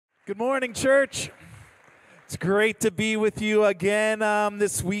Good morning, church. It's great to be with you again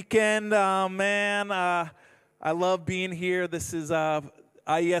this weekend. I love being here. This is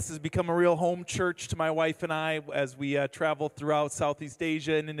IES has become a real home church to my wife and I as we travel throughout Southeast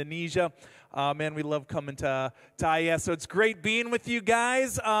Asia and Indonesia. We love coming to IES. So it's great being with you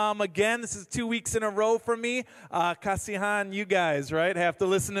guys. Again, this is 2 weeks in a row for me. Kasihan, you guys, right, have to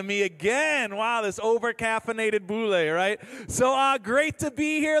listen to me again. Wow, this over-caffeinated bule, right? So great to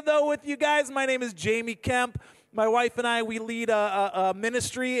be here, though, with you guys. My name is Jamie Kemp. My wife and I, we lead a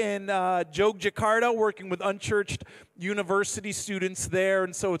ministry in Yogyakarta, working with unchurched university students there.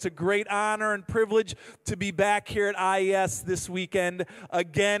 And so it's a great honor and privilege to be back here at IES this weekend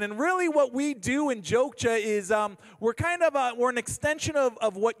again. And really what we do in Jogja is we're an extension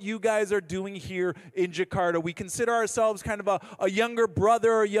of what you guys are doing here in Jakarta. We consider ourselves kind of a younger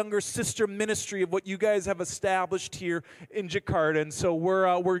brother or younger sister ministry of what you guys have established here in Jakarta. And so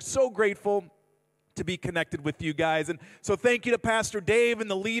we're so grateful to be connected with you guys. And so thank you to Pastor Dave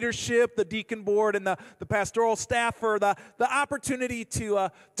and the leadership, the deacon board, and the pastoral staff for the opportunity to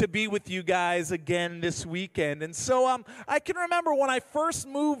be with you guys again this weekend. And so I can remember when I first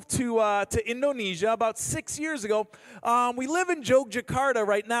moved to Indonesia about 6 years ago. We live in Yogyakarta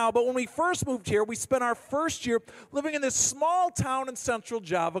right now, but when we first moved here, we spent our first year living in this small town in central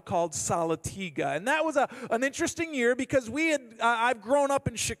Java called Salatiga. And that was an interesting year because I've grown up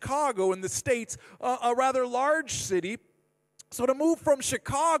in Chicago in the States, a rather large city. So to move from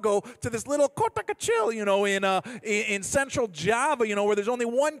Chicago to this little Kota Kecil, in central Java, where there's only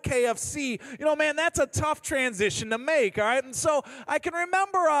one KFC, man, that's a tough transition to make, all right? And so I can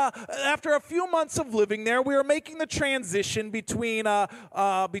remember after a few months of living there, we were making the transition between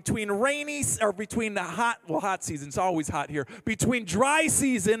hot season, it's always hot here, between dry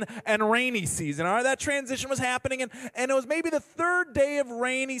season and rainy season, all right? That transition was happening, and it was maybe the third day of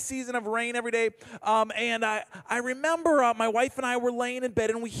rainy season, of rain every day, and I remember my wife and I were laying in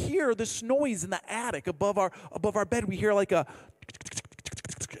bed, and we hear this noise in the attic above our bed. We hear like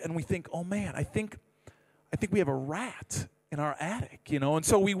and we think, oh man, I think we have a rat in our attic, And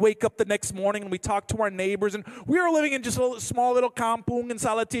so we wake up the next morning and we talk to our neighbors, and we were living in just a small little kampung in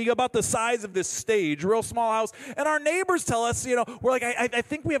Salatiga, about the size of this stage, real small house. And our neighbors tell us, we're like, I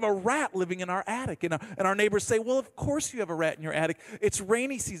think we have a rat living in our attic. And our neighbors say, well, of course you have a rat in your attic. It's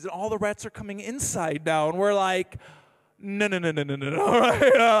rainy season. All the rats are coming inside now. And we're like, no. All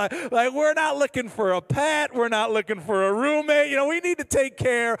right? Like, we're not looking for a pet. We're not looking for a roommate. We need to take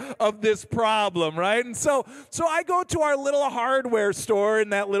care of this problem, right? And so I go to our little hardware store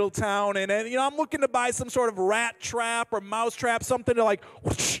in that little town, and I'm looking to buy some sort of rat trap or mouse trap, something to like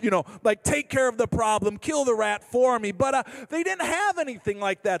take care of the problem, kill the rat for me. But they didn't have anything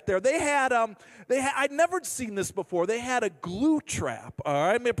like that there. They had I'd never seen this before. They had a glue trap. All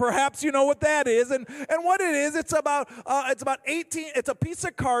right, I mean, perhaps you know what that is, and what it is. It's about 18. It's a piece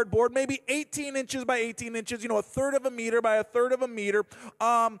of cardboard, maybe 18 inches by 18 inches. A third of a meter by a third of a meter,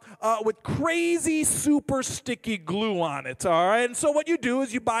 with crazy super sticky glue on it. All right, and so what you do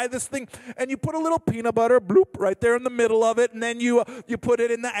is you buy this thing and you put a little peanut butter bloop right there in the middle of it, and then you put it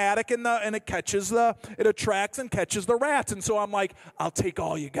in the attic, and it attracts and catches the rats. And so I'm like, I'll take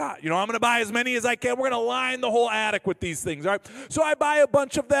all you got. I'm going to buy as many as I can. We're going to line the whole attic with these things. All right, so I buy a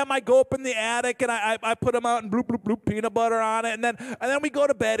bunch of them. I go up in the attic and I put them out and bloop bloop bloop, peanut butter on it, and then we go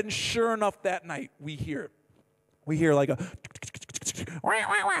to bed, and sure enough, that night we hear like a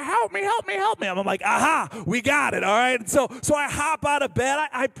help me. I'm like, aha, we got it, all right? And so I hop out of bed.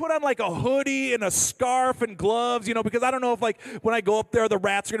 I put on like a hoodie and a scarf and gloves, because I don't know if like when I go up there, the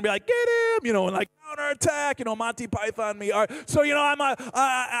rats are going to be like, get him, and like counterattack, Monty Python me. All right. So,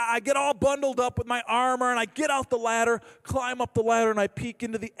 I get all bundled up with my armor, and I get out the ladder, climb up the ladder, and I peek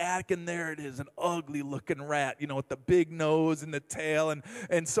into the attic, and there it is, an ugly looking rat, with the big nose and the tail.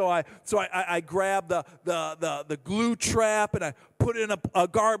 And so I grab the glue trap, and I put it in a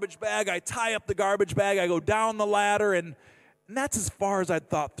garbage bag. I tie up the garbage bag. I go down the ladder, and that's as far as I'd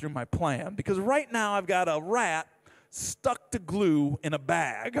thought through my plan, because right now I've got a rat stuck to glue in a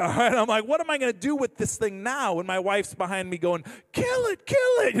bag. All right, I'm like, what am I going to do with this thing now? And my wife's behind me going, kill it.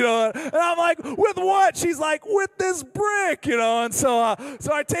 And I'm like, with what? She's like, with this brick, And so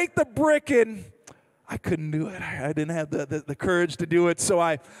I take the brick, and I couldn't do it. I didn't have the courage to do it. So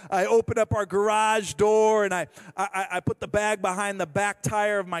I open up our garage door, and I put the bag behind the back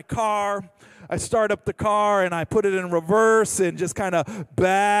tire of my car. I start up the car, and I put it in reverse and just kind of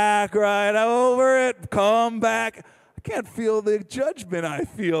back right over it, come back. can't feel the judgment I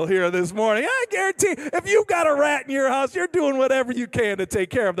feel here this morning. I guarantee if you've got a rat in your house, you're doing whatever you can to take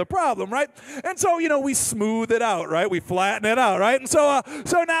care of the problem, right? And so, we smooth it out, right? We flatten it out, right? And so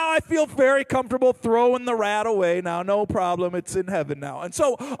now I feel very comfortable throwing the rat away. Now, no problem. It's in heaven now. And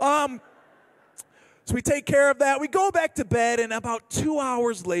so we take care of that. We go back to bed, and about 2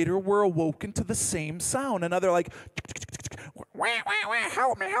 hours later, we're awoken to the same sound. Another like, wah, wah, wah,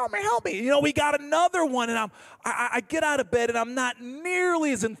 help me, help me, help me. We got another one, and I get out of bed, and I'm not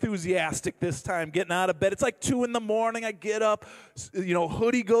nearly as enthusiastic this time getting out of bed. It's like 2 in the morning. I get up,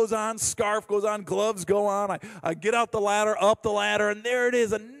 hoodie goes on, scarf goes on, gloves go on. I get out the ladder, up the ladder, and there it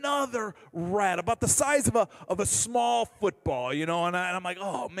is, another rat about the size of a small football, and I'm like,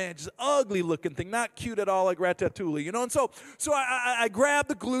 oh, man, just ugly looking thing, not cute at all like Ratatouille, and so I grab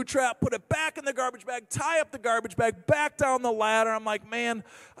the glue trap, put it back in the garbage bag, tie up the garbage bag, back down the ladder. I'm like, man,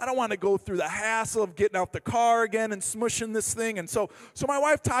 I don't want to go through the hassle of getting out the car again and smushing this thing. And so my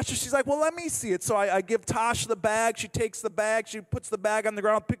wife, Tasha, she's like, well, let me see it. So I give Tasha the bag. She takes the bag. She puts the bag on the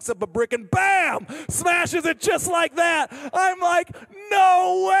ground, picks up a brick, and bam, smashes it just like that. I'm like,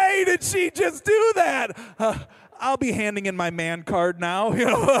 no way did she just do that. I'll be handing in my man card now,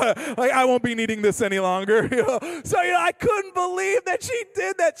 like I won't be needing this any longer, So, I couldn't believe that she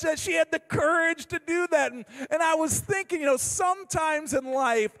did that. She had the courage to do that. And I was thinking, sometimes in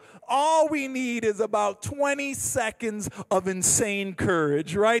life, all we need is about 20 seconds of insane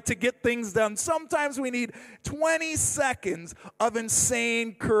courage, right, to get things done. Sometimes we need 20 seconds of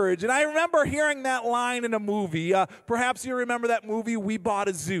insane courage. And I remember hearing that line in a movie. Perhaps you remember that movie, We Bought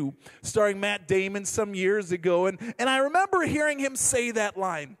a Zoo, starring Matt Damon some years ago. And I remember hearing him say that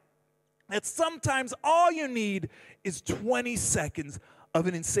line, that sometimes all you need is 20 seconds of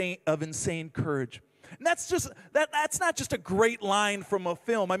insane courage. And that's not just a great line from a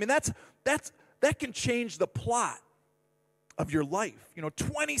film. I mean, that can change the plot of your life.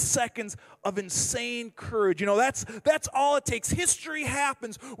 20 seconds of insane courage. That's all it takes. History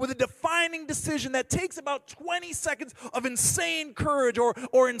happens with a defining decision that takes about 20 seconds of insane courage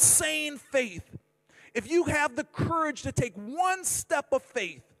or insane faith. If you have the courage to take one step of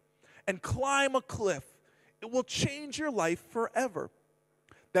faith and climb a cliff, it will change your life forever.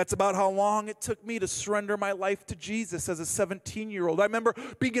 That's about how long it took me to surrender my life to Jesus as a 17-year-old. I remember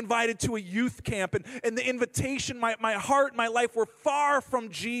being invited to a youth camp, and the invitation, my heart and my life were far from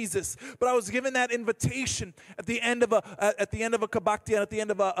Jesus. But I was given that invitation at the end of a kabaktian, at the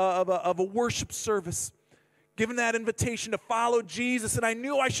end of a worship service. Given that invitation to follow Jesus, and I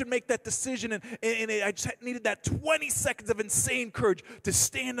knew I should make that decision, and I just needed that 20 seconds of insane courage to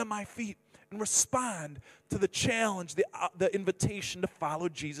stand on my feet and respond to the challenge, the invitation to follow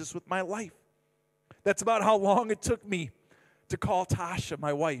Jesus with my life. That's about how long it took me to call Tasha,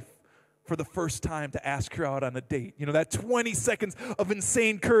 my wife, for the first time to ask her out on a date. That 20 seconds of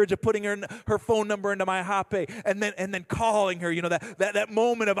insane courage of putting her phone number into my Hape and then calling her, that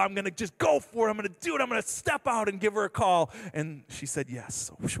moment of I'm going to just go for it, I'm going to do it, I'm going to step out and give her a call. And she said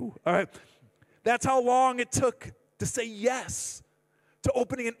yes. So, all right. That's how long it took to say yes to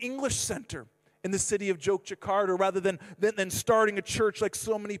opening an English center in the city of Jogjakarta, rather than starting a church like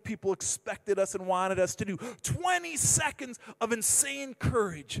so many people expected us and wanted us to do. 20 seconds of insane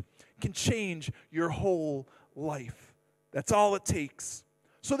courage can change your whole life. That's all it takes.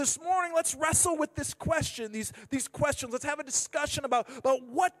 So this morning, let's wrestle with this question, these questions. Let's have a discussion about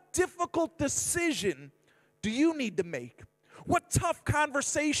what difficult decision do you need to make? What tough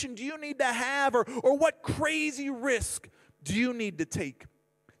conversation do you need to have, or what crazy risk do you need to take?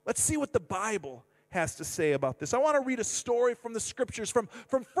 Let's see what the Bible has to say about this. I want to read a story from the scriptures from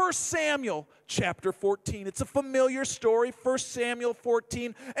 1 Samuel chapter 14. It's a familiar story, 1 Samuel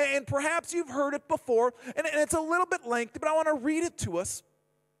 14, and perhaps you've heard it before, and it's a little bit lengthy, but I want to read it to us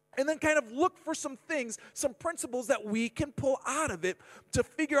and then kind of look for some things, some principles that we can pull out of it to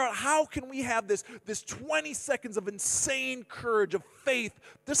figure out how can we have this 20 seconds of insane courage, of faith,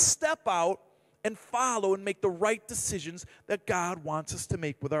 to step out and follow and make the right decisions that God wants us to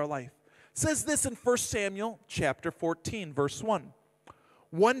make with our life. It says this in 1 Samuel chapter 14, verse 1.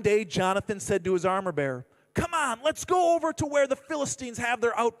 One day Jonathan said to his armor bearer, "Come on, let's go over to where the Philistines have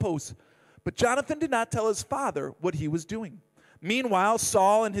their outposts." But Jonathan did not tell his father what he was doing. Meanwhile,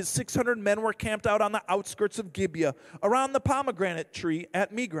 Saul and his 600 men were camped out on the outskirts of Gibeah, around the pomegranate tree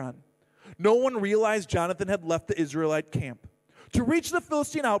at Migron. No one realized Jonathan had left the Israelite camp. To reach the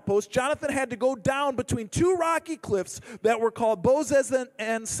Philistine outpost, Jonathan had to go down between two rocky cliffs that were called Bozez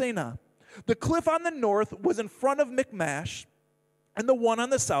and Senah. The cliff on the north was in front of Michmash, and the one on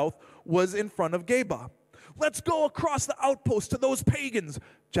the south was in front of Geba. "Let's go across the outpost to those pagans,"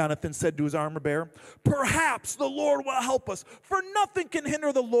 Jonathan said to his armor bearer. Perhaps the Lord will help us, for nothing can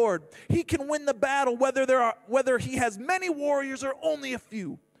hinder the Lord. He can win the battle, whether he has many warriors or only a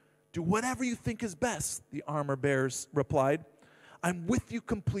few. Do whatever you think is best, the armor bearers replied. I'm with you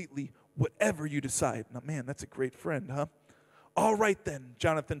completely, whatever you decide. Now, man, that's a great friend, huh? All right then,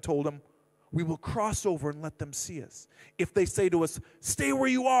 Jonathan told him. We will cross over and let them see us. If they say to us, stay where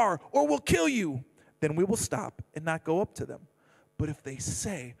you are, or we'll kill you, then we will stop and not go up to them. But if they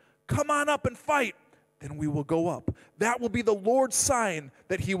say, come on up and fight, then we will go up. That will be the Lord's sign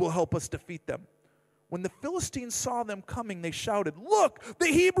that he will help us defeat them. When the Philistines saw them coming, they shouted, look, the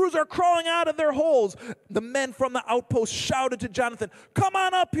Hebrews are crawling out of their holes. The men from the outpost shouted to Jonathan, come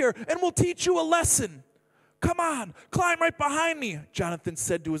on up here and we'll teach you a lesson. Come on, climb right behind me, Jonathan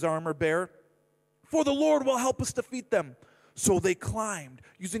said to his armor bearer, for the Lord will help us defeat them. So they climbed,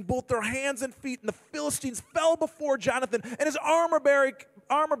 using both their hands and feet, and the Philistines fell before Jonathan, and his armor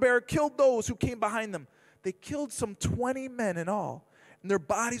bearer killed those who came behind them. They killed some 20 men in all, and their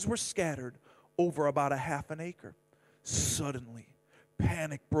bodies were scattered over about a half an acre. Suddenly,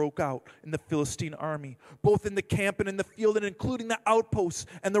 panic broke out in the Philistine army, both in the camp and in the field, and including the outposts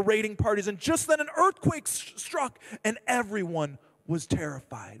and the raiding parties. And just then an earthquake struck, and everyone was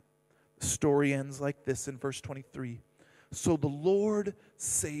terrified. The story ends like this in verse 23. So the Lord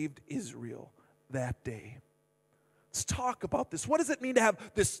saved Israel that day. Let's talk about this. What does it mean to have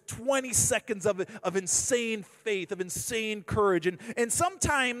this 20 seconds of insane faith, of insane courage? And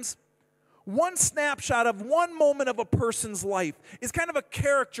sometimes one snapshot of one moment of a person's life is kind of a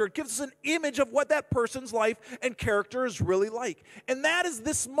character. It gives us an image of what that person's life and character is really like. And that is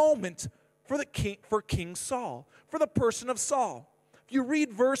this moment for King Saul, for the person of Saul. If you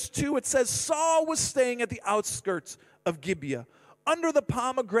read verse 2, it says, Saul was staying at the outskirts of Gibeah, under the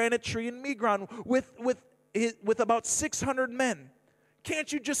pomegranate tree in Migron, with about 600 men.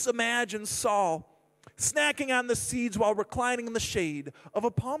 Can't you just imagine Saul snacking on the seeds while reclining in the shade of a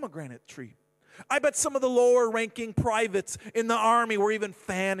pomegranate tree? I bet some of the lower-ranking privates in the army were even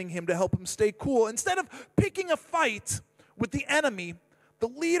fanning him to help him stay cool. Instead of picking a fight with the enemy, the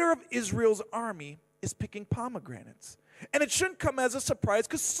leader of Israel's army is picking pomegranates. And it shouldn't come as a surprise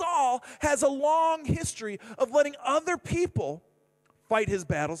because Saul has a long history of letting other people fight his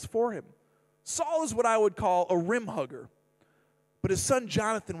battles for him. Saul is what I would call a rim hugger. But his son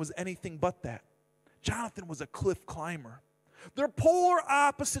Jonathan was anything but that. Jonathan was a cliff climber. Their polar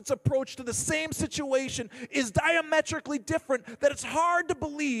opposites approach to the same situation is diametrically different that it's hard to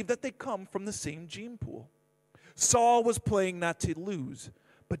believe that they come from the same gene pool. Saul was playing not to lose,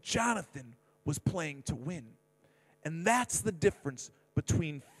 but Jonathan was playing to win. And that's the difference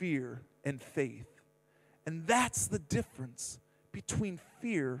between fear and faith. And that's the difference between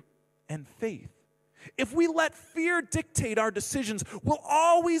fear and faith. If we let fear dictate our decisions, we'll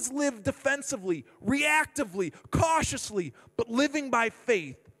always live defensively, reactively, cautiously. But living by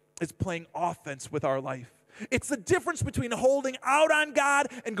faith is playing offense with our life. It's the difference between holding out on God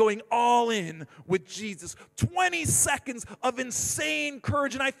and going all in with Jesus. 20 seconds of insane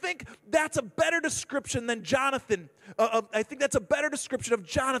courage. And I think that's a better description than Jonathan. I think that's a better description of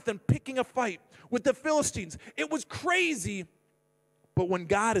Jonathan picking a fight with the Philistines. It was crazy, but when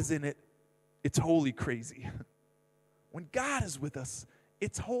God is in it, it's holy crazy. When God is with us,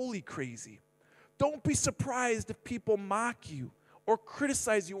 it's holy crazy. Don't be surprised if people mock you or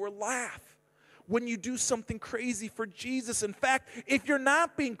criticize you or laugh when you do something crazy for Jesus. In fact, if you're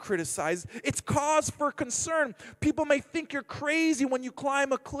not being criticized, it's cause for concern. People may think you're crazy when you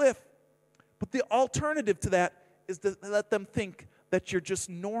climb a cliff, but the alternative to that is to let them think that you're just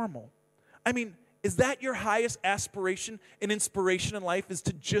normal. I mean, is that your highest aspiration and inspiration in life, is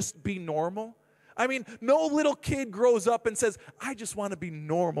to just be normal? I mean, no little kid grows up and says, I just want to be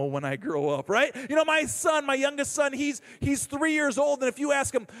normal when I grow up, right? You know, my son, my youngest son, he's 3 years old, and if you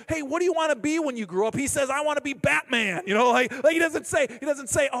ask him, hey, what do you want to be when you grow up? He says, I want to be Batman. You know, like he doesn't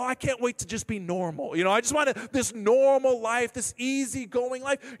say, oh, I can't wait to just be normal. You know, I just want this normal life, this easygoing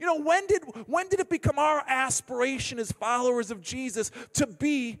life. You know, when did it become our aspiration as followers of Jesus to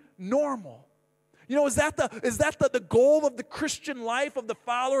be normal? You know, is that the goal of the Christian life, of the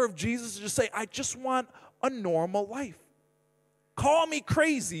follower of Jesus, to just say, I just want a normal life? Call me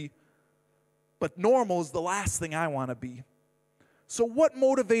crazy, but normal is the last thing I want to be. So what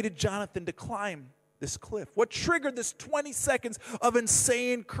motivated Jonathan to climb this cliff? What triggered this 20 seconds of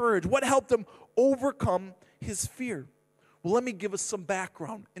insane courage? What helped him overcome his fear? Well, let me give us some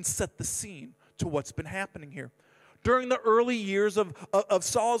background and set the scene to what's been happening here. During the early years of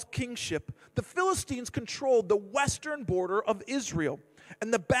Saul's kingship, the Philistines controlled the western border of Israel.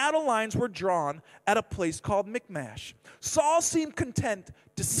 and the battle lines were drawn at a place called Michmash. Saul seemed content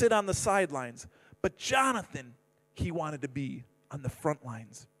to sit on the sidelines, but Jonathan, he wanted to be on the front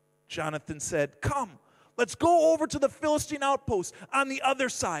lines. Jonathan said, "Come, let's go over to the Philistine outpost on the other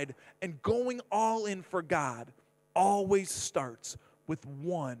side." And going all in for God always starts with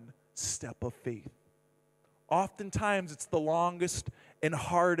one step of faith. Oftentimes, it's the longest and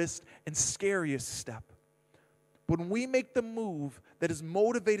hardest and scariest step. When we make the move that is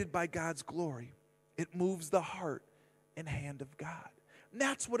motivated by God's glory, it moves the heart and hand of God. And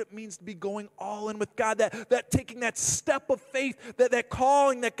that's what it means to be going all in with God, that taking that step of faith, that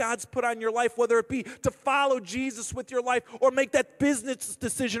calling that God's put on your life, whether it be to follow Jesus with your life or make that business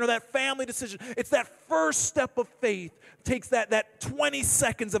decision or that family decision. It's that first step of faith. It takes that 20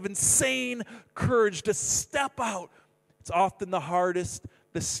 seconds of insane courage to step out. It's often the hardest,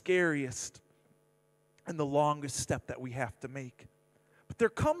 the scariest, and the longest step that we have to make. But there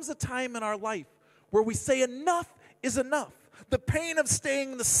comes a time in our life where we say enough is enough. The pain of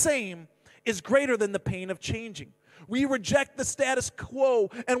staying the same is greater than the pain of changing. We reject the status quo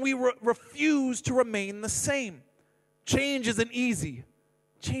and we refuse to remain the same. Change isn't easy.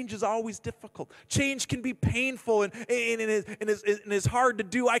 Change is always difficult. Change can be painful and is hard to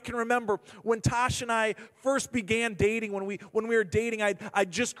do. I can remember when Tasha and I first began dating, when we were dating, I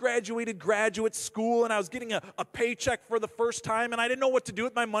just graduated graduate school, and I was getting a paycheck for the first time, and I didn't know what to do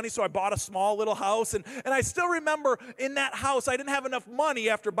with my money, so I bought a small little house. And I still remember in that house, I didn't have enough money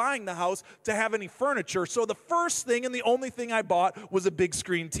after buying the house to have any furniture. So the first thing and the only thing I bought was a big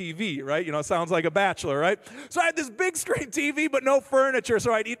screen TV, right? You know, sounds like a bachelor, right? So I had this big screen TV, but no furniture.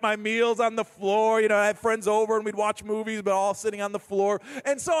 So I'd eat my meals on the floor. You know, I had friends over and we'd watch movies, but all sitting on the floor.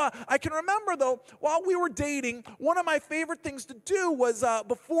 And so I can remember, though, while we were dating, one of my favorite things to do was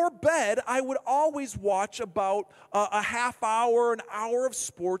before bed, I would always watch about a half hour, an hour of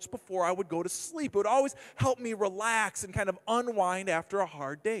sports before I would go to sleep. It would always help me relax and kind of unwind after a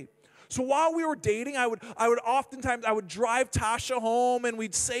hard day. So while we were dating, I would oftentimes drive Tasha home and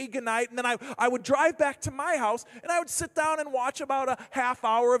we'd say goodnight, and then I would drive back to my house and I would sit down and watch about a half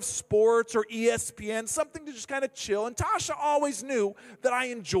hour of sports or ESPN, something to just kind of chill. And Tasha always knew that I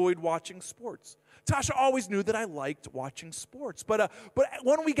enjoyed watching sports. Tasha always knew that I liked watching sports. But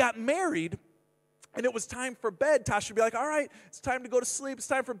when we got married, and it was time for bed, Tasha would be like, "All right, it's time to go to sleep. It's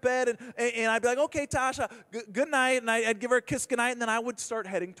time for bed." And I'd be like, "Okay, Tasha, good night." And I'd give her a kiss goodnight, and then I would start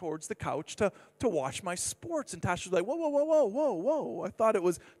heading towards the couch to watch my sports. And Tasha was like, whoa. I thought it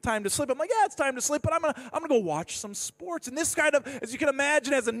was time to sleep. I'm like, "Yeah, it's time to sleep, but I'm gonna go watch some sports." And this kind of, as you can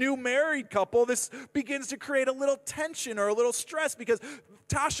imagine, as a new married couple, this begins to create a little tension or a little stress because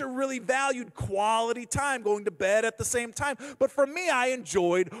Tasha really valued quality time, going to bed at the same time. But for me, I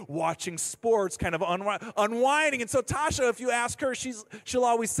enjoyed watching sports, kind of unwinding. And so Tasha, if you ask her, she'll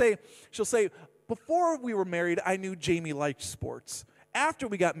always say, "Before we were married, I knew Jamie liked sports. After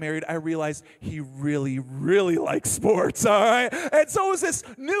we got married, I realized he really, really likes sports," all right? And so it was this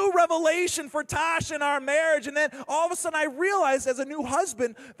new revelation for Tasha in our marriage. And then all of a sudden I realized as a new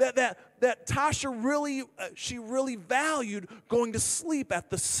husband that Tasha really valued going to sleep at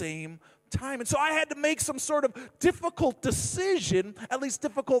the same time. And so I had to make some sort of difficult decision, at least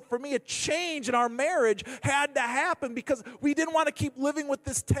difficult for me. A change in our marriage had to happen because we didn't want to keep living with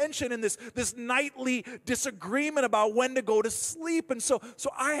this tension and this nightly disagreement about when to go to sleep. And so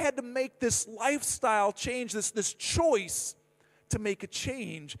I had to make this lifestyle change, this choice to make a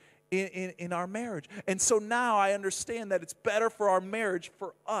change in our marriage. And so now I understand that it's better for our marriage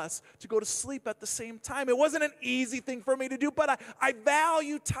for us to go to sleep at the same time. It wasn't an easy thing for me to do, but I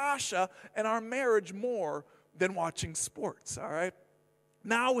value Tasha and our marriage more than watching sports, all right?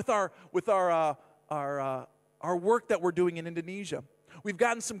 Now with our work that we're doing in Indonesia, we've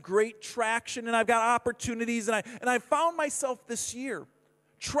gotten some great traction, and I've got opportunities, and I found myself this year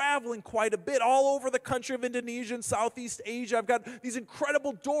traveling quite a bit all over the country of Indonesia and Southeast Asia. I've got these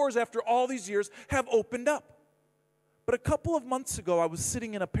incredible doors after all these years have opened up. But a couple of months ago, I was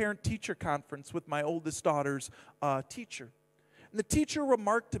sitting in a parent-teacher conference with my oldest daughter's teacher. And the teacher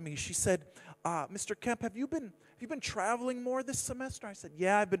remarked to me, she said, "Mr. Kemp, have you been traveling more this semester?" I said,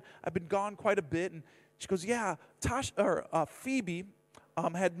 "Yeah, I've been gone quite a bit." And she goes, "Yeah, Phoebe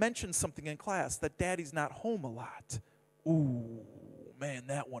had mentioned something in class that Daddy's not home a lot." Ooh. Man,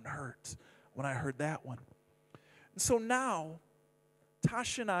 that one hurt when I heard that one. And so now,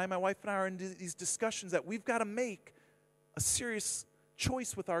 Tasha and I, my wife and I, are in these discussions that we've got to make a serious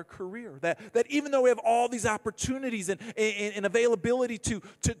choice with our career. That even though we have all these opportunities and availability to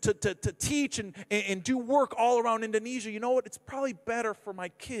teach and do work all around Indonesia, you know what? It's probably better for my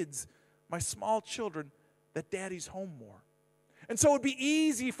kids, my small children, that Daddy's home more. And so it would be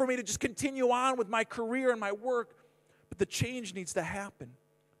easy for me to just continue on with my career and my work, but the change needs to happen.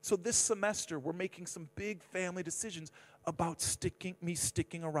 So this semester, we're making some big family decisions about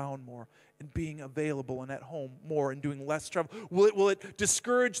sticking around more and being available and at home more and doing less travel. Will it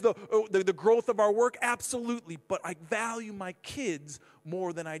discourage the growth of our work? Absolutely. But I value my kids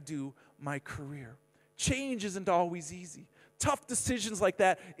more than I do my career. Change isn't always easy. Tough decisions like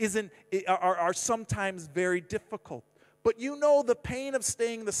that are sometimes very difficult. But you know the pain of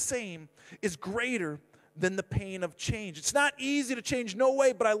staying the same is greater than the pain of change. It's not easy to change, no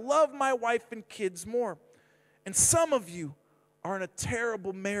way, but I love my wife and kids more. And some of you are in a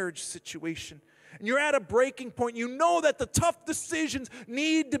terrible marriage situation, and you're at a breaking point. You know that the tough decisions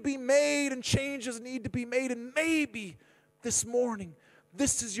need to be made and changes need to be made, and maybe this morning,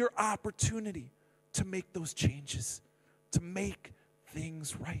 this is your opportunity to make those changes, to make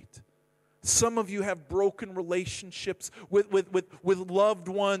things right. Some of you have broken relationships with loved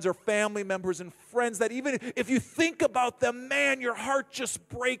ones or family members and friends that even if you think about them, man, your heart just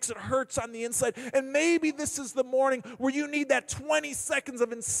breaks. It hurts on the inside. And maybe this is the morning where you need that 20 seconds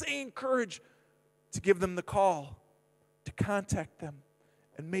of insane courage to give them the call, to contact them,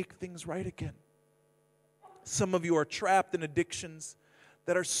 and make things right again. Some of you are trapped in addictions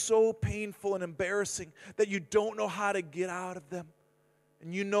that are so painful and embarrassing that you don't know how to get out of them.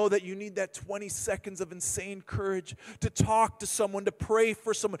 And you know that you need that 20 seconds of insane courage to talk to someone, to pray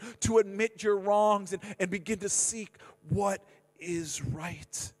for someone, to admit your wrongs and begin to seek what is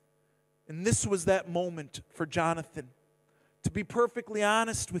right. And this was that moment for Jonathan. To be perfectly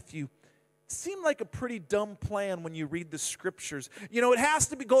honest with you, it seemed like a pretty dumb plan when you read the scriptures. You know, it has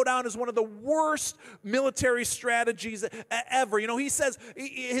to go down as one of the worst military strategies ever. You know, he says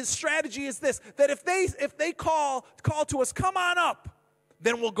his strategy is this, that if they call to us, come on up,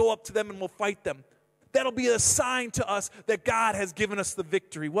 then we'll go up to them and we'll fight them. That'll be a sign to us that God has given us the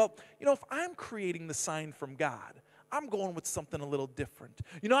victory. Well, you know, if I'm creating the sign from God, I'm going with something a little different.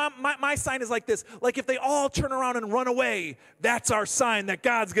 You know, my sign is like this. Like if they all turn around and run away, that's our sign that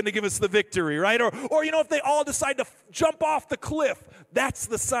God's going to give us the victory, right? Or you know, if they all decide to jump off the cliff, that's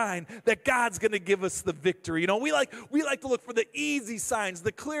the sign that God's going to give us the victory. You know, we like to look for the easy signs,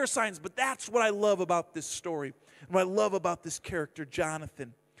 the clear signs, but that's what I love about this story. And what I love about this character,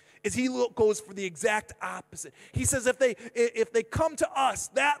 Jonathan, is he goes for the exact opposite. He says if they come to us,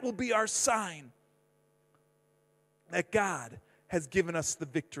 that will be our sign that God has given us the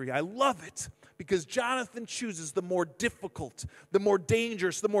victory. I love it because Jonathan chooses the more difficult, the more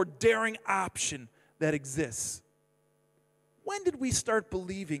dangerous, the more daring option that exists. When did we start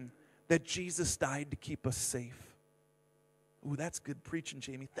believing that Jesus died to keep us safe? Ooh, that's good preaching,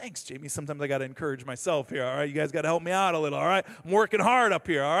 Jamie. Thanks, Jamie. Sometimes I got to encourage myself here, all right? You guys got to help me out a little, all right? I'm working hard up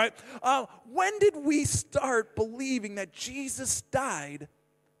here, all right? When did we start believing that Jesus died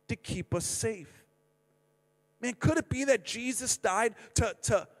to keep us safe? Man, could it be that Jesus died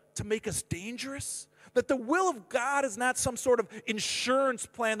to make us dangerous? That the will of God is not some sort of insurance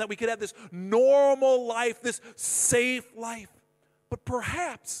plan that we could have this normal life, this safe life. But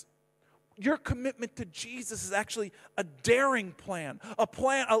perhaps your commitment to Jesus is actually a daring plan,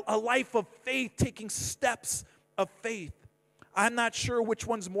 a life of faith, taking steps of faith. I'm not sure which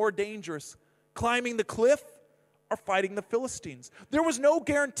one's more dangerous, climbing the cliff or fighting the Philistines. There was no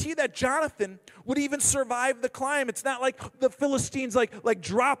guarantee that Jonathan would even survive the climb. It's not like the Philistines like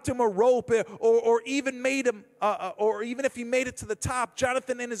dropped him a rope or even made him, or even if he made it to the top,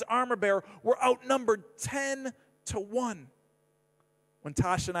 Jonathan and his armor bearer were outnumbered 10-1. When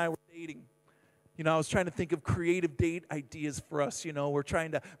Tasha and I were dating, you know, I was trying to think of creative date ideas for us. You know, we're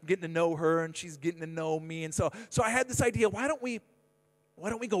getting to know her and she's getting to know me. And so I had this idea, why don't we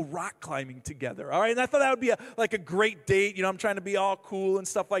go rock climbing together, all right? And I thought that would be a great date. You know, I'm trying to be all cool and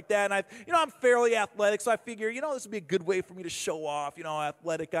stuff like that. And I'm fairly athletic, so I figure, you know, this would be a good way for me to show off, you know, how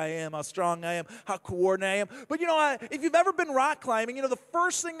athletic I am, how strong I am, how coordinated I am. But, you know, if you've ever been rock climbing, you know, the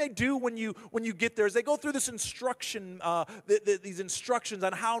first thing they do when you get there is they go through this these instructions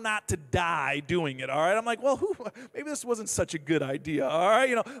on how not to die doing it, all right? I'm like, well, maybe this wasn't such a good idea, all right?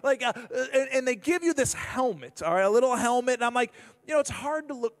 You know, and they give you this helmet, all right, a little helmet, and I'm like, you know, it's hard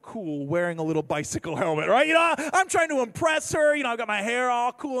to look cool wearing a little bicycle helmet, right? You know, I'm trying to impress her. You know, I've got my hair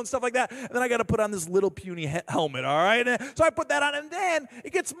all cool and stuff like that. And then I got to put on this little puny helmet, all right? And so I put that on. And then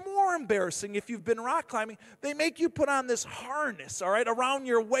it gets more embarrassing if you've been rock climbing. They make you put on this harness, all right, around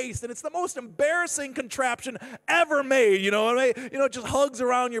your waist. And it's the most embarrassing contraption ever made, you know what I mean? You know, it just hugs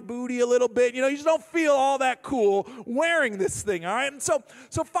around your booty a little bit. You know, you just don't feel all that cool wearing this thing, all right? And so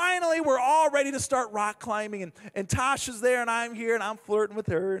finally, we're all ready to start rock climbing. And Tasha's there and I'm here. And I'm flirting flirting with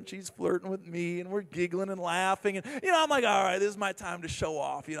her, and she's flirting with me, and we're giggling and laughing. And, I'm like, all right, this is my time to show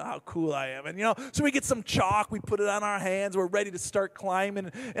off, how cool I am. And, so we get some chalk, we put it on our hands, we're ready to start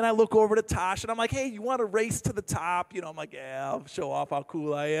climbing. And I look over to Tasha, and I'm like, hey, you want to race to the top? I'm like, yeah, I'll show off how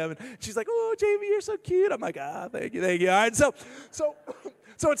cool I am. And she's like, oh, Jamie, you're so cute. I'm like, thank you. All right, so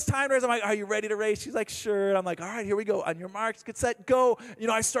it's time to race. I'm like, are you ready to race? She's like, sure. And I'm like, all right, here we go. On your marks, get set, go.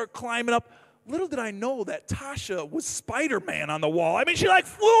 I start climbing up. Little did I know that Tasha was Spider-Man on the wall. I mean, she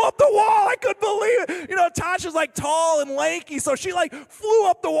flew up the wall. I couldn't believe it. Tasha's tall and lanky, so she flew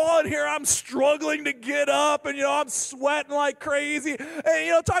up the wall, and here I'm struggling to get up, and I'm sweating like crazy.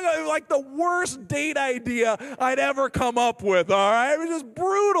 And talking about the worst date idea I'd ever come up with, all right? It was just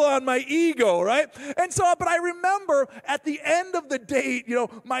brutal on my ego, right? And so, but I remember at the end of the date,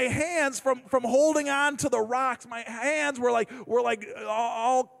 my hands from holding on to the rocks, my hands were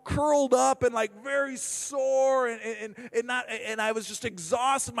all curled up and very sore, and I was just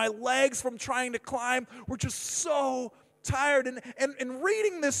exhausted. My legs from trying to climb were just so tired. And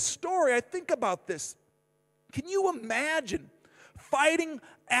reading this story, I think about this. Can you imagine having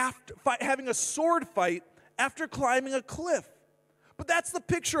a sword fight after climbing a cliff? But that's the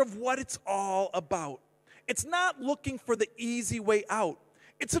picture of what it's all about. It's not looking for the easy way out.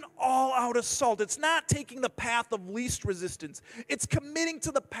 It's an all-out assault. It's not taking the path of least resistance. It's committing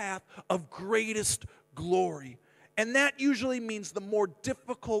to the path of greatest glory. And that usually means the more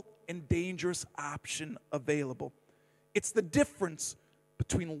difficult and dangerous option available. It's the difference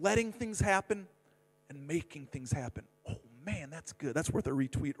between letting things happen and making things happen. Oh, man, that's good. That's worth a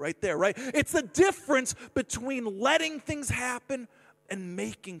retweet right there, right? It's the difference between letting things happen and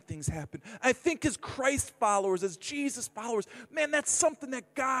making things happen. I think as Christ followers, as Jesus followers, man, that's something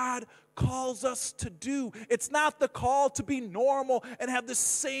that God calls us to do. It's not the call to be normal and have this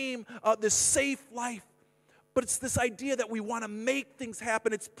safe life, but it's this idea that we want to make things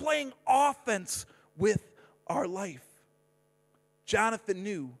happen. It's playing offense with our life. Jonathan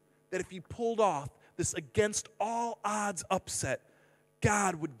knew that if he pulled off this against all odds upset,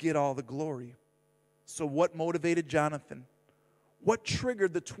 God would get all the glory. So what motivated Jonathan? What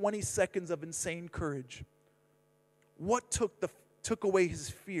triggered the 20 seconds of insane courage? What took away his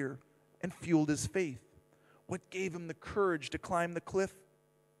fear and fueled his faith? What gave him the courage to climb the cliff?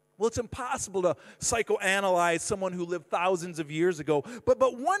 Well, it's impossible to psychoanalyze someone who lived thousands of years ago.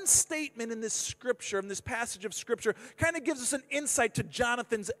 But one statement in this scripture, in this passage of scripture, kind of gives us an insight to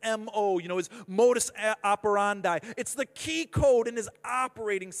Jonathan's M.O., his modus operandi. It's the key code in his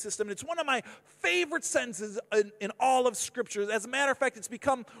operating system. And it's one of my favorite sentences in all of scripture. As a matter of fact, it's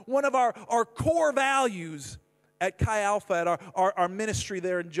become one of our core values at Chi Alpha, at our ministry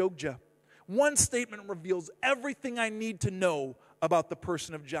there in Jogja. One statement reveals everything I need to know about the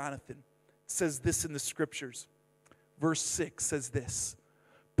person of Jonathan. It says this in the scriptures. Verse 6 says this: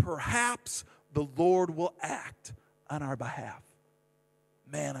 perhaps the Lord will act on our behalf.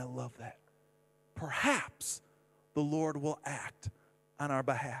 Man, I love that. Perhaps the Lord will act on our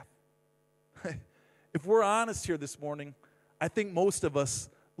behalf. If we're honest here this morning, I think most of us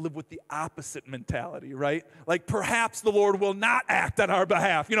live with the opposite mentality, right? Perhaps the Lord will not act on our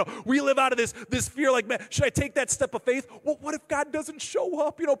behalf. We live out of this fear, man, should I take that step of faith? Well, what if God doesn't show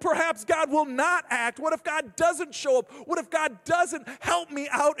up? Perhaps God will not act. What if God doesn't show up? What if God doesn't help me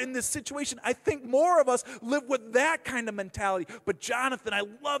out in this situation? I think more of us live with that kind of mentality. But Jonathan, I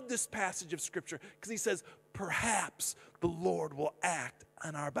love this passage of Scripture because he says, perhaps the Lord will act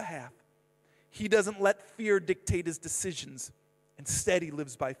on our behalf. He doesn't let fear dictate his decisions. Instead, he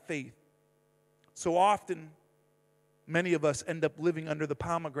lives by faith. So often, many of us end up living under the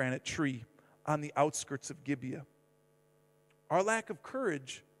pomegranate tree on the outskirts of Gibeah. Our lack of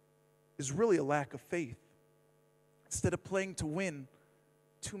courage is really a lack of faith. Instead of playing to win,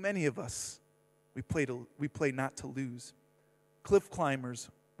 too many of us, we play not to lose. Cliff climbers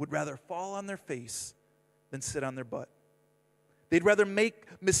would rather fall on their face than sit on their butt. They'd rather make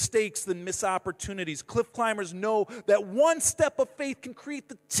mistakes than miss opportunities. Cliff climbers know that one step of faith can create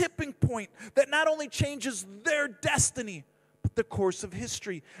the tipping point that not only changes their destiny, but the course of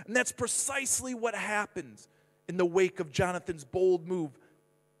history. And that's precisely what happens in the wake of Jonathan's bold move.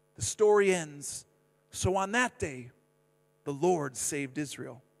 The story ends. So on that day, the Lord saved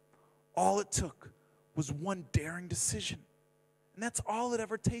Israel. All it took was one daring decision. And that's all it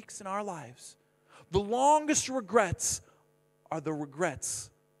ever takes in our lives. The longest regrets are the regrets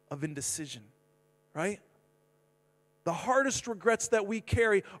of indecision, right? The hardest regrets that we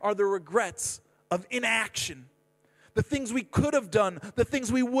carry are the regrets of inaction. The things we could have done, the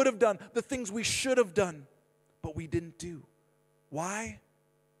things we would have done, the things we should have done, but we didn't do. Why?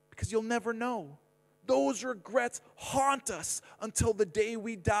 Because you'll never know. those regrets haunt us until the day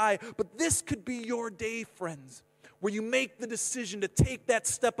we die. But this could be your day, friends, where you make the decision to take that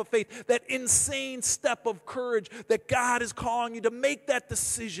step of faith, that insane step of courage that God is calling you to make that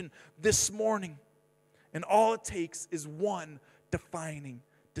decision this morning. And all it takes is one defining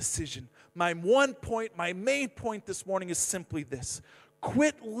decision. My main point this morning is simply this: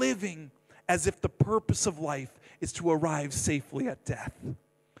 quit living as if the purpose of life is to arrive safely at death.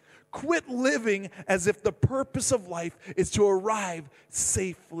 Quit living as if the purpose of life is to arrive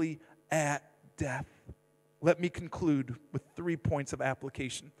safely at death. Let me conclude with 3 points of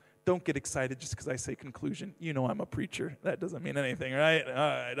application. Don't get excited just because I say conclusion. You know I'm a preacher. That doesn't mean anything, right? All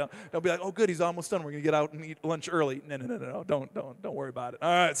right, don't be like, oh, good, he's almost done. We're going to get out and eat lunch early. No. Don't worry about it. All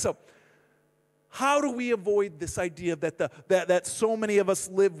right, so how do we avoid this idea that so many of us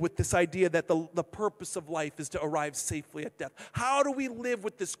live with this idea that the purpose of life is to arrive safely at death? How do we live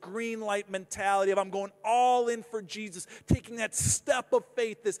with this green light mentality of I'm going all in for Jesus, taking that step of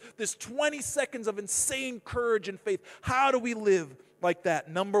faith, this 20 seconds of insane courage and faith? How do we live like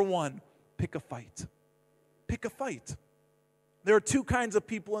that? Number one, pick a fight. Pick a fight. There are two kinds of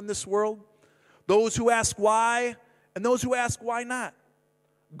people in this world: those who ask why and those who ask why not.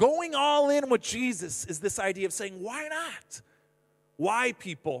 Going all in with Jesus is this idea of saying, why not? Why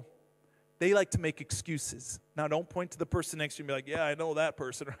people? They like to make excuses. Now, don't point to the person next to you and be like, yeah, I know that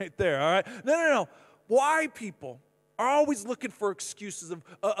person right there, all right? No. Why people are always looking for excuses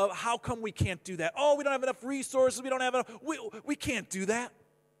of how come we can't do that? Oh, we don't have enough resources. We don't have enough. We can't do that.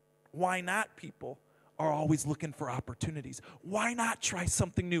 Why not people are always looking for opportunities? Why not try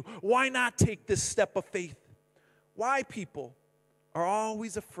something new? Why not take this step of faith? Why people are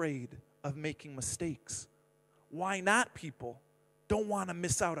always afraid of making mistakes? Why not people don't want to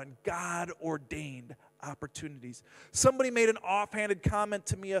miss out on God-ordained opportunities? Somebody made an offhanded comment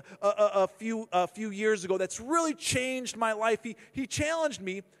to me a few years ago that's really changed my life. He challenged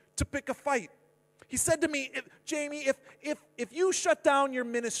me to pick a fight. He said to me, Jamie, if you shut down your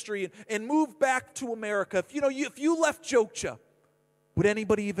ministry and move back to America, if you left Jogja, would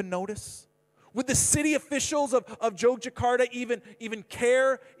anybody even notice? Would the city officials of Yogyakarta even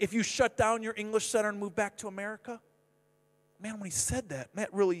care if you shut down your English center and move back to America? Man, when he said that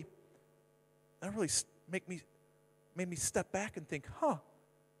really made me step back and think,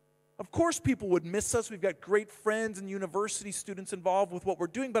 of course people would miss us. We've got great friends and university students involved with what we're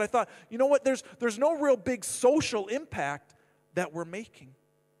doing. But I thought, you know what? There's no real big social impact that we're making.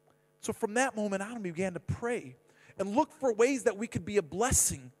 So from that moment on, we began to pray and look for ways that we could be a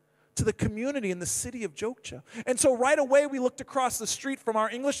blessing to the community in the city of Jogja. And so right away we looked across the street from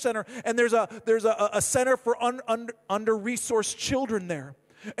our English center, and there's a center for under-resourced children there.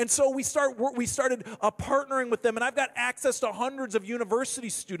 And so we started partnering with them, and I've got access to hundreds of university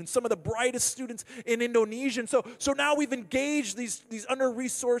students, some of the brightest students in Indonesia. And so now we've engaged these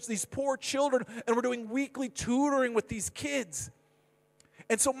under-resourced, these poor children, and we're doing weekly tutoring with these kids.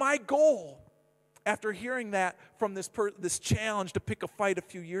 And so my goal, after hearing that from this challenge to pick a fight a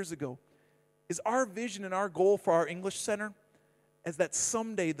few years ago, is our vision and our goal for our English center is that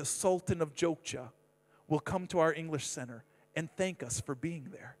someday the Sultan of Jogja will come to our English center and thank us for being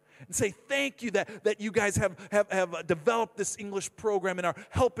there and say, thank you that you guys have developed this English program and are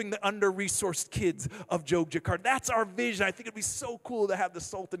helping the under-resourced kids of Yogyakarta. That's our vision. I think it'd be so cool to have the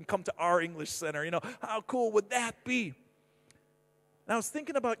Sultan come to our English center. How cool would that be? And I was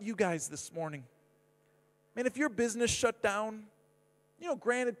thinking about you guys this morning. Man, if your business shut down,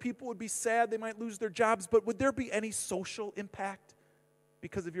 granted, people would be sad, they might lose their jobs, but would there be any social impact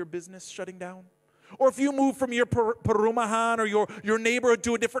because of your business shutting down? Or if you move from your perumahan or your neighborhood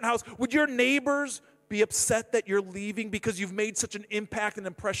to a different house, would your neighbors be upset that you're leaving because you've made such an impact and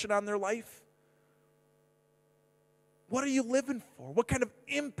impression on their life? What are you living for? What kind of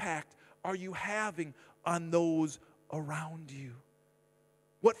impact are you having on those around you?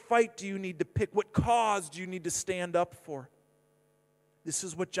 What fight do you need to pick? What cause do you need to stand up for? This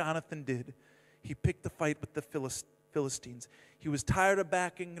is what Jonathan did. He picked the fight with the Philistines. He was tired of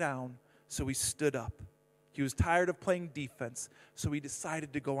backing down, so he stood up. He was tired of playing defense, so he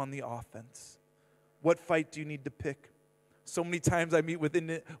decided to go on the offense. What fight do you need to pick? So many times I meet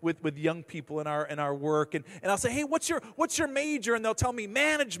with young people in our work, and I'll say, hey, what's your major? And they'll tell me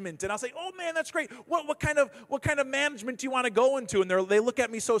management, and I'll say, oh man, that's great. What kind of management do you want to go into? And they look at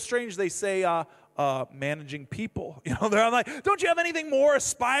me so strange. They say, managing people. They're like, don't you have anything more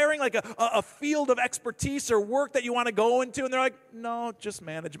aspiring, like a field of expertise or work that you want to go into? And they're like, no, just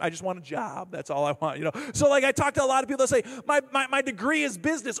management. I just want a job. That's all I want. So like I talk to a lot of people that say, my degree is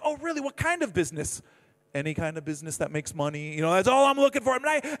business. Oh, really? What kind of business? Any kind of business that makes money. That's all I'm looking for. And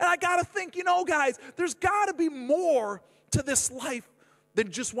I got to think, guys, there's got to be more to this life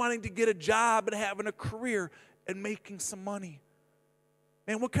than just wanting to get a job and having a career and making some money.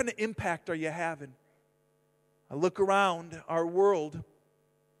 Man, what kind of impact are you having? I look around our world,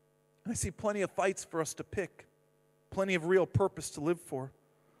 and I see plenty of fights for us to pick, plenty of real purpose to live for.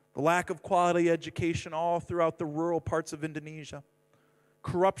 The lack of quality education all throughout the rural parts of Indonesia.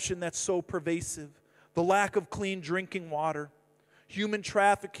 Corruption that's so pervasive. The lack of clean drinking water. Human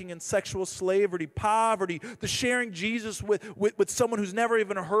trafficking and sexual slavery. Poverty. The sharing Jesus with someone who's never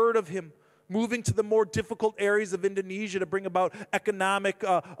even heard of him. Moving to the more difficult areas of Indonesia to bring about economic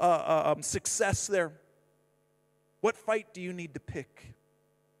success there. What fight do you need to pick?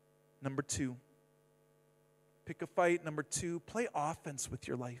 Number 2. Pick a fight. Number 2, play offense with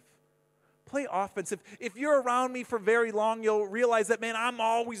your life. Play offense. If you're around me for very long, you'll realize that, man, I'm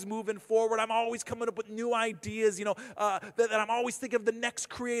always moving forward. I'm always coming up with new ideas, that I'm always thinking of the next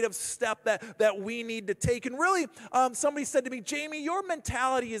creative step that we need to take. And really, somebody said to me, Jamie, your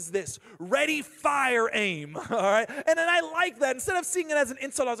mentality is this: ready, fire, aim. All right? And then I like that. Instead of seeing it as an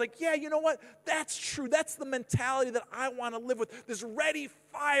insult, I was like, yeah, you know what? That's true. That's the mentality that I want to live with, this ready,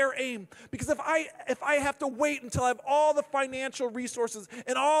 fire, aim. Because if I have to wait until I have all the financial resources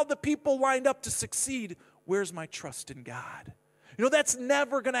and all the people lined up to succeed, where's my trust in God? That's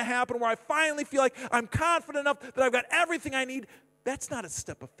never going to happen where I finally feel like I'm confident enough that I've got everything I need. That's not a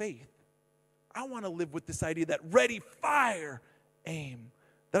step of faith. I want to live with this idea that ready, fire, aim,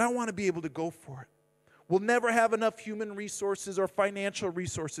 that I want to be able to go for it. We'll never have enough human resources or financial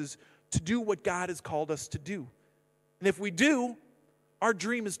resources to do what God has called us to do. And if we do, our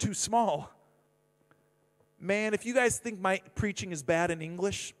dream is too small. Man, if you guys think my preaching is bad in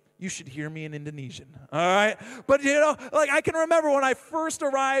English, you should hear me in Indonesian, all right? But, I can remember when I first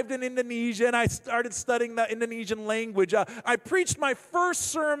arrived in Indonesia and I started studying the Indonesian language. I preached my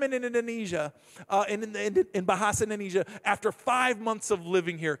first sermon in Indonesia, in Bahasa Indonesia, after 5 months of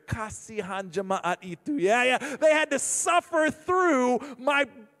living here. Kasihan jemaat itu. Yeah. They had to suffer through my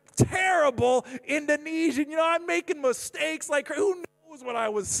terrible Indonesian. I'm making mistakes like who knows what I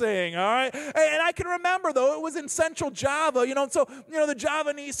was saying, all right? And I can remember, though, it was in central Java, so, the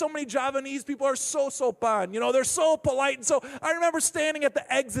Javanese, so many Javanese people are so sopan, they're so polite. And so I remember standing at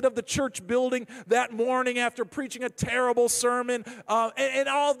the exit of the church building that morning after preaching a terrible sermon, and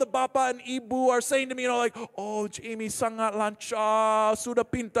all of the Bapa and Ibu are saying to me, oh, Jamie, sangat lancar, sudah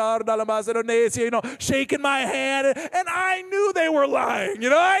pintar dalam bahasa Indonesia, shaking my hand. And I knew they were lying,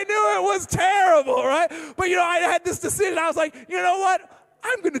 I knew it was terrible, right? But, I had this decision. I was like, you know what?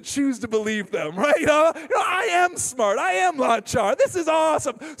 I'm going to choose to believe them, right? I am smart. I am lancar. This is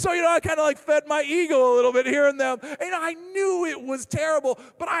awesome. So, I kind of fed my ego a little bit here and there. And I knew it was terrible,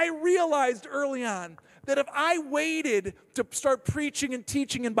 but I realized early on that if I waited to start preaching and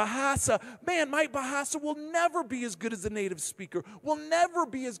teaching in Bahasa, man, my Bahasa will never be as good as a native speaker, will never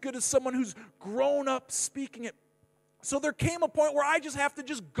be as good as someone who's grown up speaking it. So there came a point where I just have to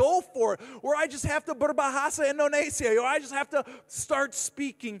just go for it, where I just have to berbahasa Indonesia, or I just have to start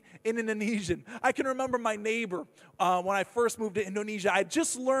speaking in Indonesian. I can remember my neighbor when I first moved to Indonesia. I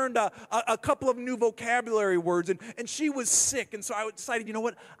just learned a couple of new vocabulary words, and she was sick, and so I decided, you know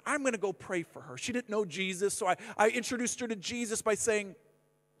what, I'm going to go pray for her. She didn't know Jesus, so I introduced her to Jesus by saying,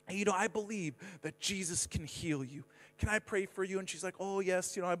 hey, I believe that Jesus can heal you. Can I pray for you? And she's like, oh,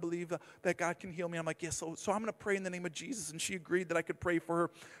 yes, I believe that God can heal me. I'm like, yes, so I'm going to pray in the name of Jesus. And she agreed that I could pray for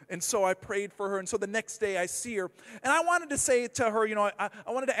her. And so I prayed for her. And so the next day I see her. And I wanted to say to her, I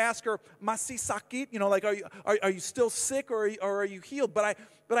wanted to ask her, masih sakit? Are you still sick or are you healed? But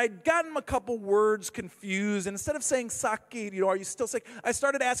I'd gotten a couple words confused. And instead of saying sakit, are you still sick? I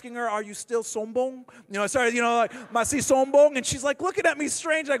started asking her, are you still sombong? I started, masih sombong? And she's like looking at me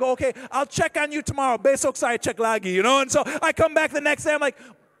strange. I go, okay, I'll check on you tomorrow. Besok saya cek lagi, And so I come back the next day. I'm like,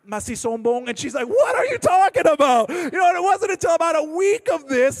 masih sombong? And she's like, what are you talking about? And it wasn't until about a week of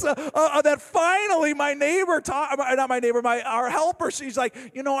this that finally our helper, she's like,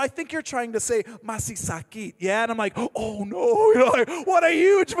 I think you're trying to say masih sakit. Yeah, and I'm like, oh no, what a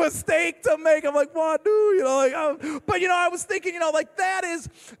huge mistake to make. I'm like, waduh, but I was thinking,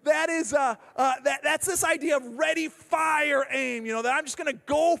 that's this idea of ready, fire, aim. That I'm just going to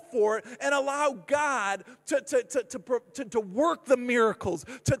go for it and allow God to work the miracles,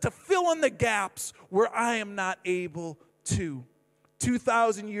 to fill in the gaps where I am not able to.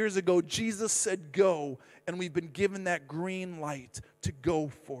 2,000 years ago, Jesus said go, and we've been given that green light to go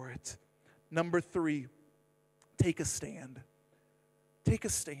for it. Number 3, take a stand. Take a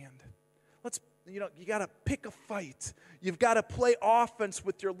stand. you got to pick a fight. You've got to play offense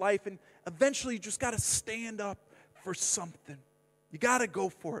with your life, and eventually you just got to stand up for something. You got to go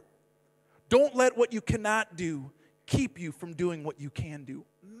for it. Don't let what you cannot do keep you from doing what you can do.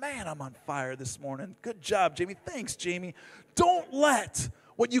 Man, I'm on fire this morning. Good job, Jamie. Thanks, Jamie. Don't let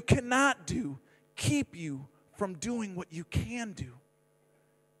what you cannot do keep you from doing what you can do.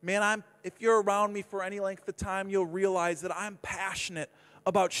 Man, if you're around me for any length of time, you'll realize that I'm passionate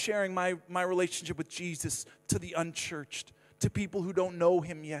about sharing my relationship with Jesus to the unchurched, to people who don't know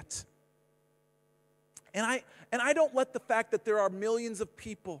him yet. And I don't let the fact that there are millions of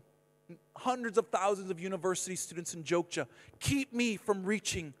people, hundreds of thousands of university students in Jogja, keep me from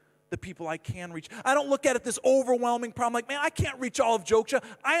reaching the people I can reach. I don't look at it this overwhelming problem like, man, I can't reach all of Jogja.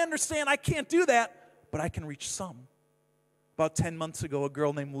 I understand I can't do that, but I can reach some. About 10 months ago, a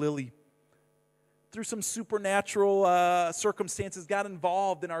girl named Lily, through some supernatural circumstances, got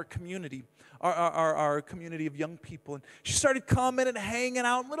involved in our community, our community of young people. And she started coming and hanging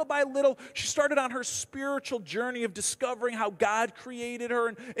out. Little by little, she started on her spiritual journey of discovering how God created her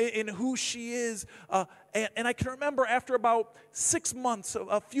and who she is. And I can remember after about 6 months,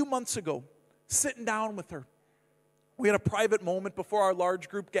 a few months ago, sitting down with her. We had a private moment before our large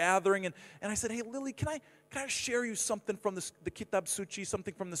group gathering, and I said, hey, Lily, can I share you something from the Kitab Suci,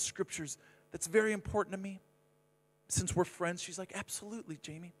 something from the scriptures that's very important to me? Since we're friends, she's like, absolutely,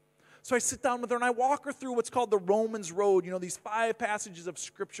 Jamie. So I sit down with her and I walk her through what's called the Romans Road, these 5 passages of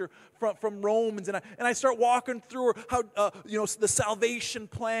scripture from Romans, and I start walking through her how, the salvation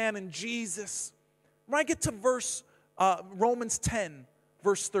plan and Jesus. When I get to Romans 10,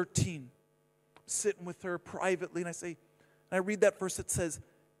 verse 13, I'm sitting with her privately, and I read that verse that says,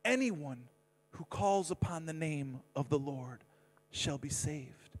 anyone who calls upon the name of the Lord shall be saved.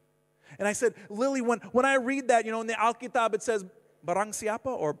 And I said, Lily, when I read that, in the Alkitab it says, barang siapa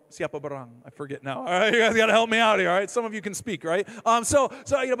or siapa barang? I forget now. All right, you guys got to help me out here, all right? Some of you can speak, right? But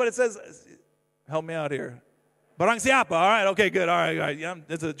it says, help me out here. Barang siapa, all right, okay, good, all right. Yeah,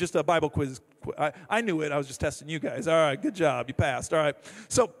 it's just a Bible quiz. I knew it, I was just testing you guys. All right, good job, you passed, all right.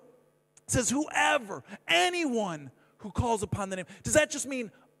 So it says, whoever, anyone who calls upon the name. Does that just mean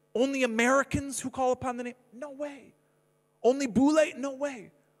only Americans who call upon the name? No way. Only Bule? No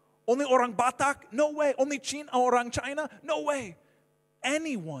way. Only orang Batak? No way. Only orang China? No way.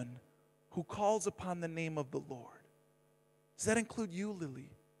 Anyone who calls upon the name of the Lord. Does that include you,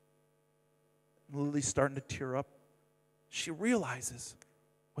 Lily? Lily's starting to tear up. She realizes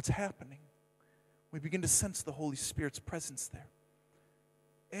what's happening. We begin to sense the Holy Spirit's presence there.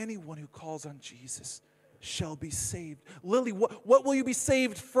 Anyone who calls on Jesus shall be saved. Lily, what will you be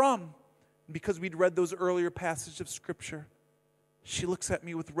saved from? Because we'd read those earlier passages of Scripture, she looks at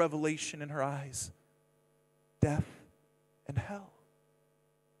me with revelation in her eyes. Death and hell.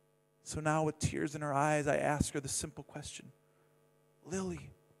 So now with tears in her eyes, I ask her the simple question, Lily,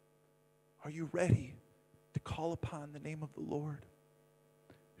 are you ready to call upon the name of the Lord?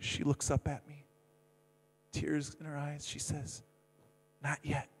 She looks up at me, tears in her eyes. She says, not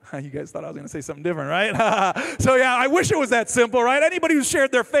yet. You guys thought I was going to say something different, right? So yeah, I wish it was that simple, right? Anybody who's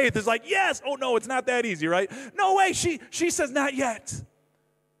shared their faith is like, yes. Oh no, it's not that easy, right? No way. She says, not yet.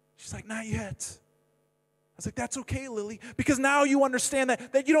 She's like, not yet. I was like, that's okay, Lily, because now you understand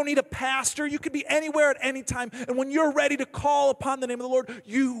that you don't need a pastor. You could be anywhere at any time. And when you're ready to call upon the name of the Lord,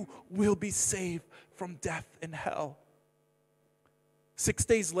 you will be saved from death and hell. 6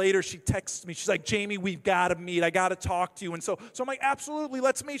 days later, she texts me. She's like, Jamie, we've got to meet. I got to talk to you. And so I'm like, absolutely,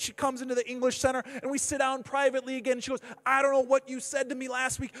 let's meet. She comes into the English Center, and we sit down privately again. She goes, I don't know what you said to me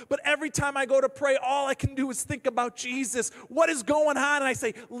last week, but every time I go to pray, all I can do is think about Jesus. What is going on? And I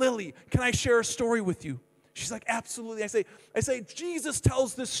say, Lily, can I share a story with you? She's like, absolutely. I say, Jesus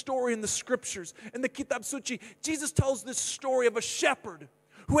tells this story in the Scriptures, in the Kitab Suci. Jesus tells this story of a shepherd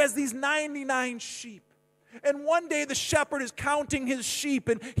who has these 99 sheep. And one day the shepherd is counting his sheep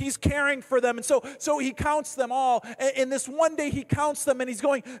and he's caring for them. And so he counts them all. And this one day he counts them and he's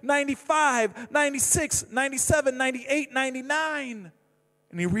going 95, 96, 97, 98, 99.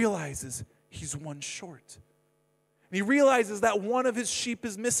 And he realizes he's one short. And he realizes that one of his sheep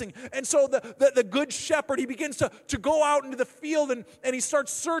is missing. And so the good shepherd, he begins to go out into the field and he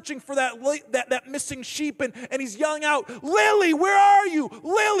starts searching for that missing sheep. And he's yelling out, Lily, where are you?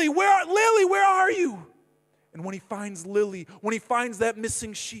 Lily, where are you? And when he finds Lily, when he finds that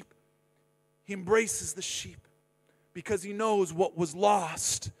missing sheep, he embraces the sheep because he knows what was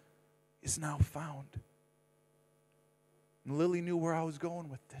lost is now found. And Lily knew where I was going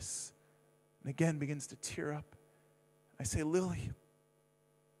with this. And again begins to tear up. I say, Lily,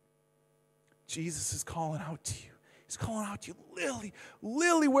 Jesus is calling out to you. He's calling out to you,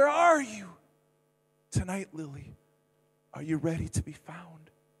 Lily, where are you? Tonight, Lily, are you ready to be found?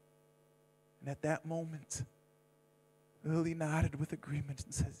 And at that moment, Lily nodded with agreement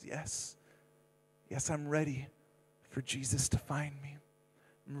and says, yes. Yes, I'm ready for Jesus to find me.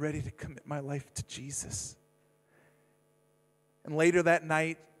 I'm ready to commit my life to Jesus. And later that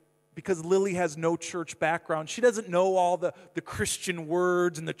night, because Lily has no church background, she doesn't know all the Christian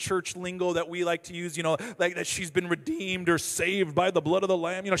words and the church lingo that we like to use, like that she's been redeemed or saved by the blood of the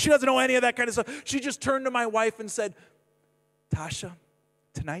Lamb. She doesn't know any of that kind of stuff. She just turned to my wife and said, Tasha,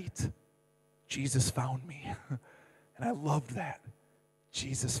 tonight, Jesus found me. And I loved that.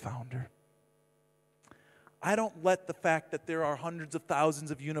 Jesus found her. I don't let the fact that there are hundreds of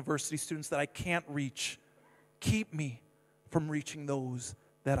thousands of university students that I can't reach keep me from reaching those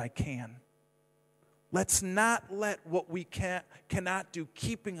that I can. Let's not let what we cannot do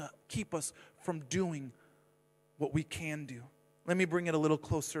keep us from doing what we can do. Let me bring it a little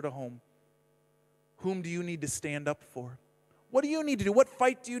closer to home. Whom do you need to stand up for? What do you need to do? What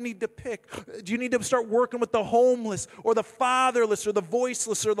fight do you need to pick? Do you need to start working with the homeless or the fatherless or the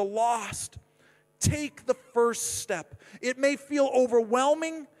voiceless or the lost? Take the first step. It may feel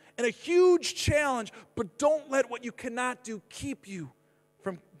overwhelming and a huge challenge, but don't let what you cannot do keep you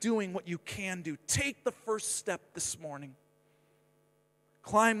from doing what you can do. Take the first step this morning.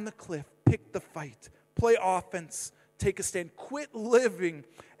 Climb the cliff, pick the fight, play offense, take a stand. Quit living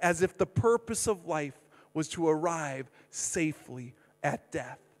as if the purpose of life was to arrive safely at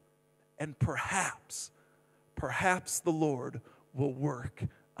death. And perhaps the Lord will work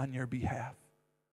on your behalf.